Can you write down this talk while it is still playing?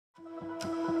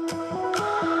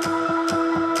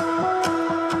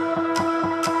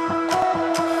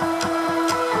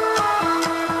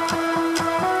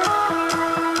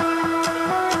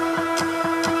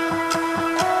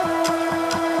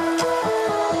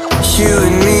you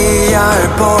and me are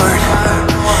bored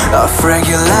of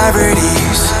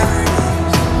regularities,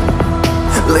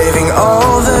 living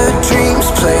all the dreams,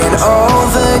 playing all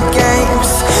the games,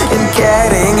 and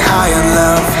getting high on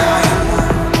love.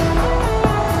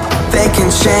 They can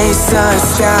chase us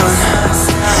down,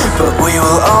 but we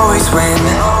will always win.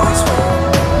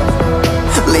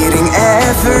 Leading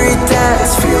every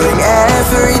dance, feeling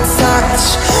every touch,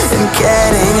 and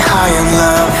getting high on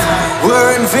love.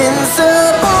 We're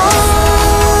invincible.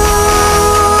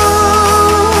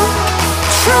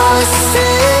 Trust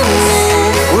in me.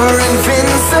 We're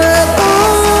invincible.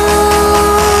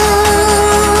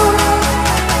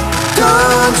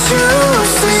 Don't you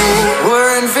see?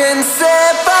 We're invincible.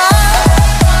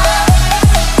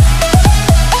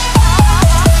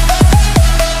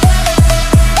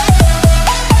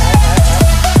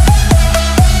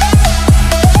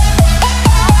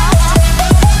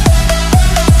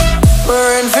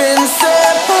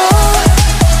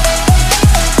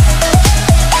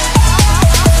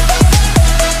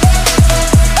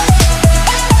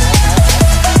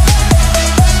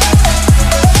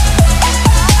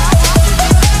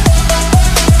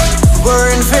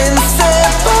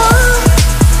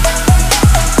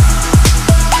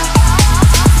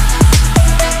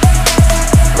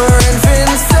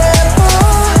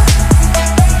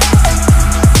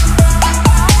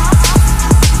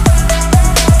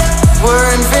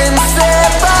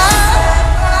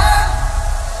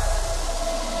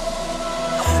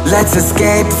 Let's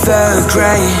escape the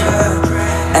gray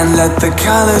and let the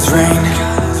colors rain.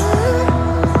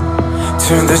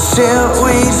 Turn the shit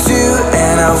we do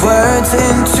and our words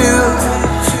into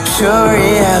pure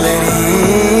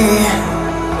reality.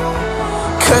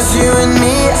 'Cause you and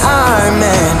me are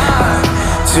meant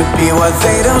to be what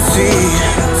they don't see.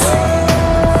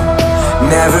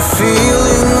 Never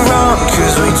feeling wrong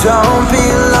 'cause we don't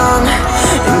belong,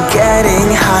 and getting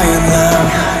high in love.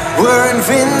 We're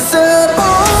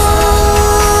invincible.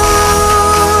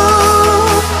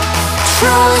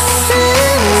 Trust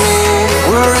in me.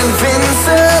 We're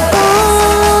invincible.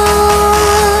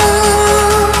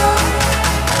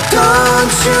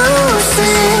 Don't you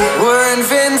see? We're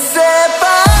invincible.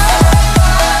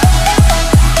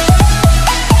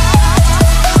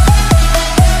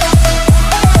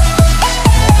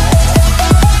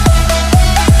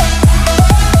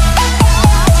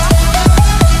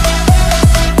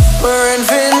 We're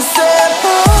invincible.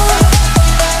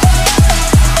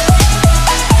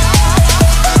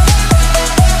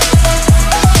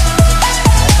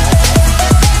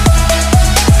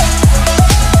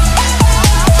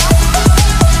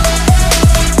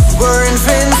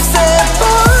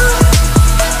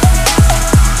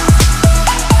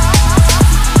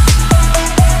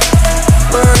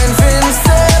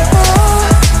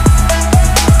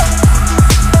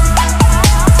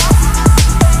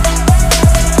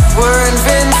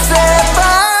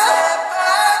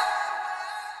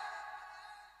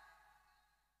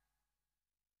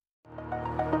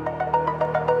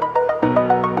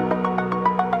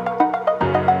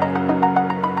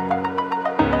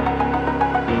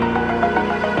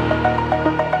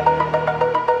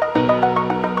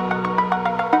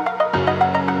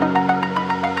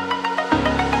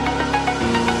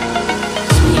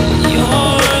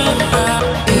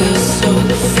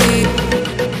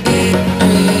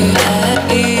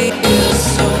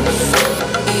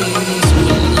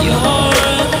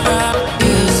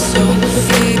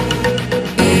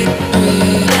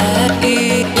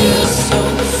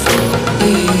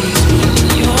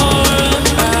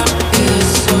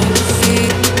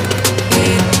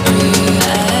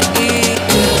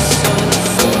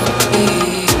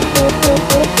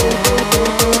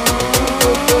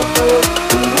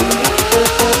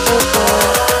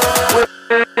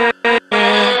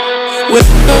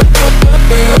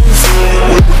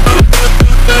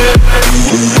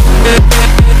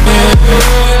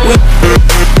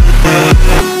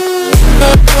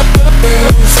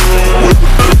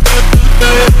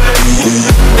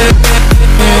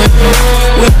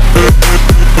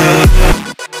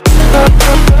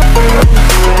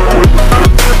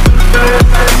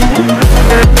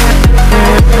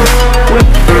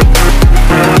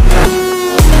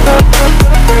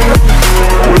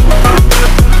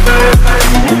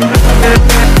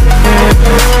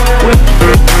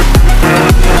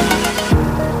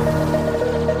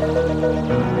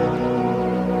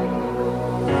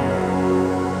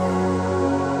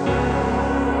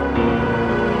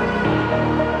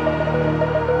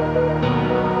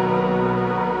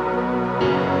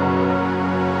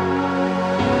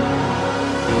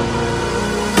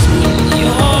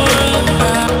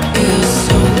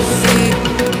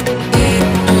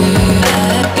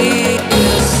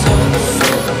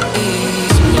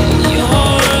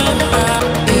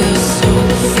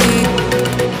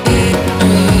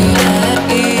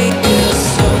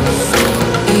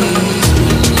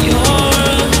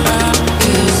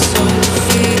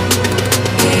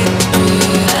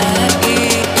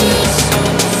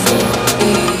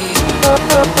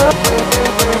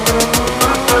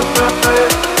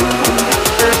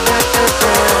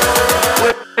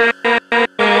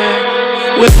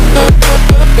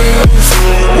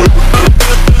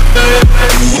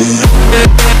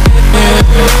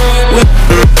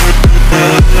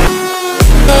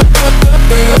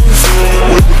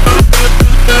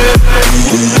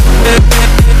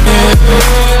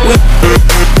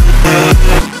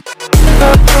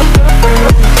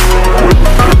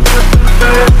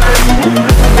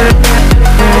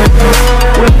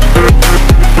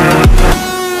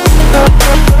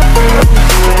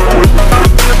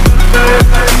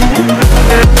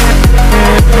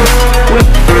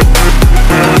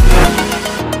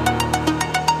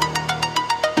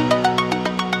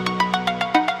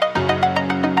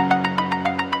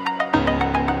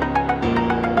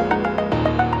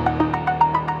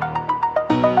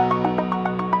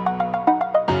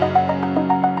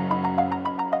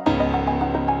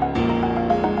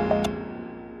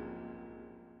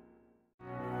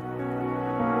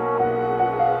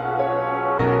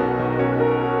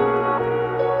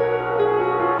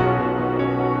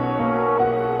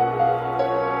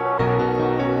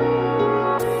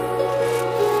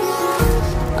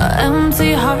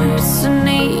 Empty hearts and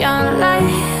neon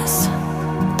lights,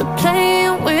 they're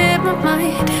playing with my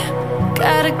mind.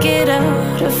 Gotta get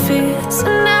out of here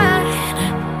tonight.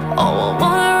 Oh, I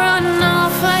wanna run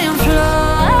off and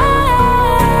fly,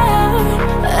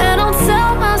 and I'll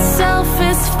tell myself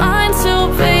it's fine to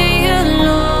be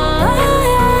alone,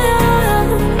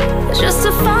 just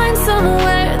to find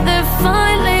somewhere that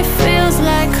finally feels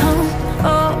like home.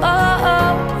 Oh, oh,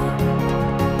 oh.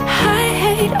 I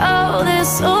hate all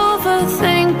this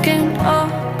overthinking. Oh,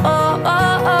 oh,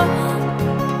 oh, oh.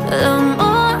 The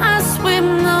more I swim,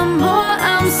 the more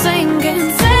I'm sinking.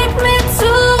 Take me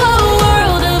to a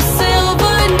world of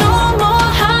silver. No more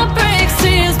heartbreaks,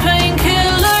 tears,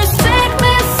 painkillers. Take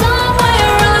me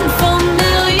somewhere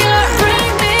unfamiliar.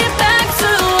 Bring me back to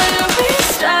where we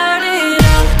started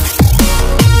out.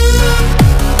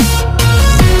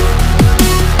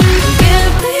 Get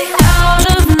me out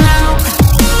of now,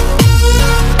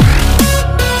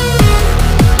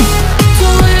 to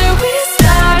where we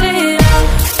started out.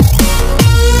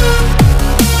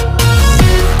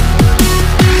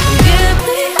 Get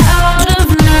me out of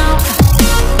now,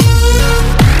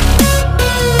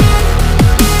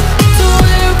 to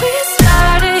where we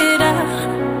started out.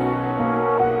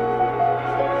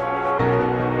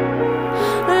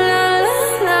 La la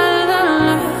la la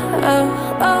la, oh,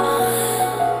 oh.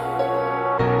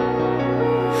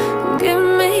 Get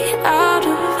me out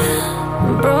of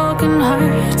broken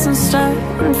hearts and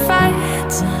starting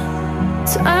fights,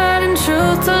 turning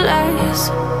truth to lies.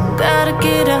 Gotta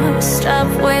get up, stop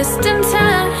wasting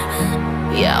time.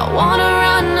 Yeah, I wanna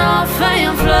run off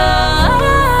and fly,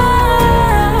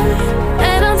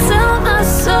 and I'll tell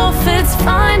myself it's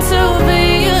fine to be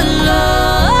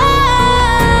alone,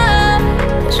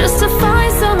 just to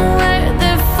find somewhere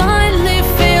that finally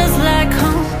feels like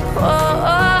home. Oh,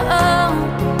 oh, oh.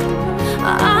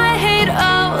 I hate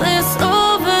all this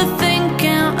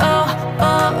overthinking. Oh,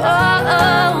 oh, oh,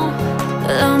 oh.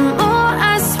 The more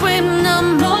I swim, the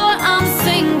more I'm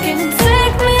sinking.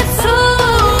 Take me to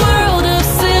a world of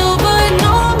silver.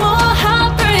 No more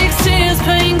heartbreaks, tears,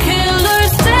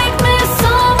 painkillers. Take me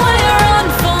somewhere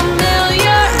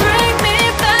unfamiliar.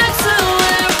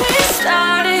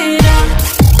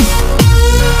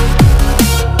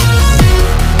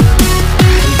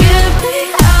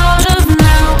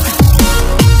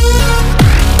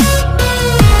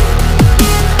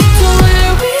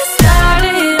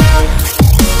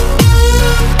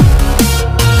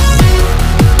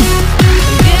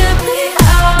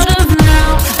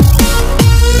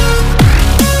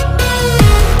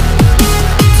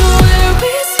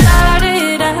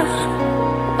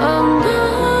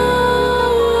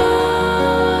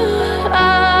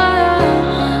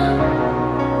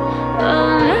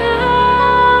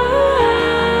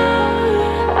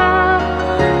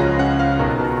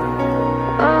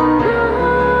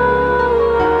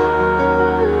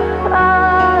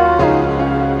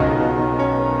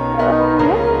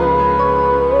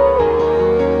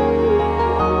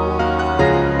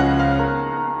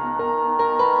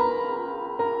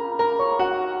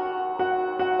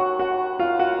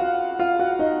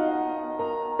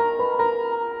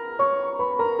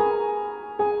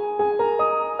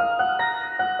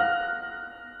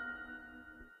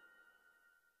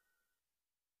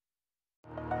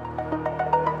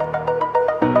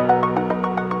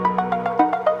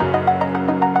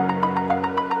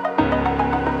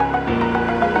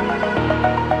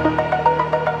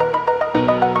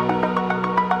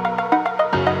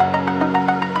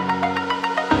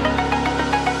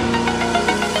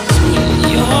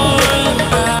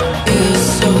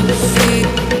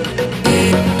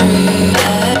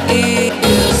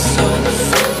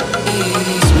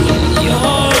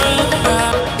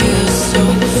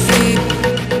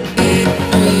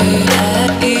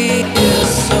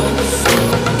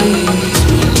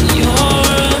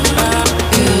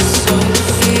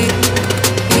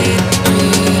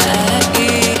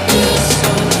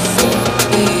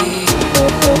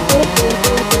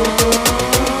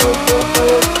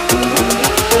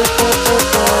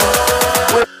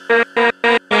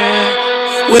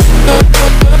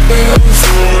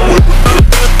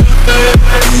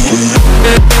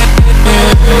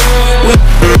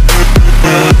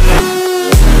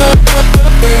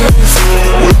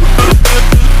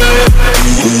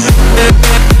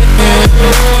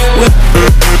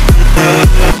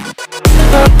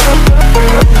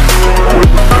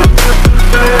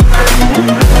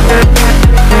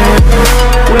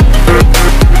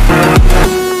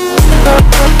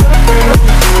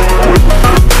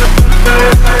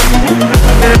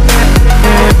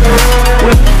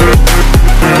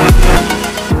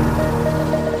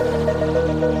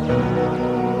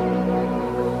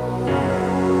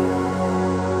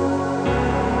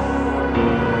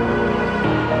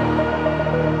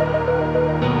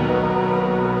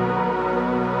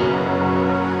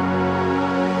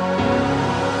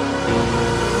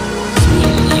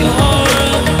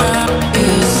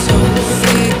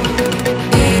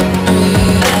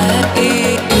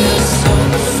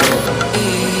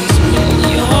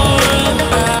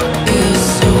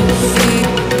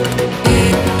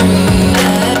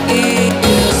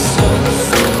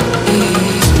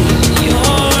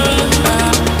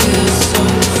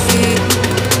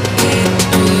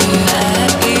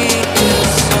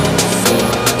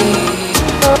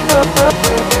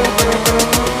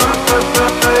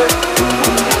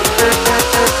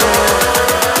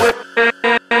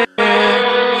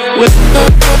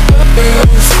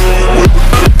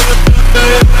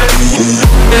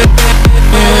 with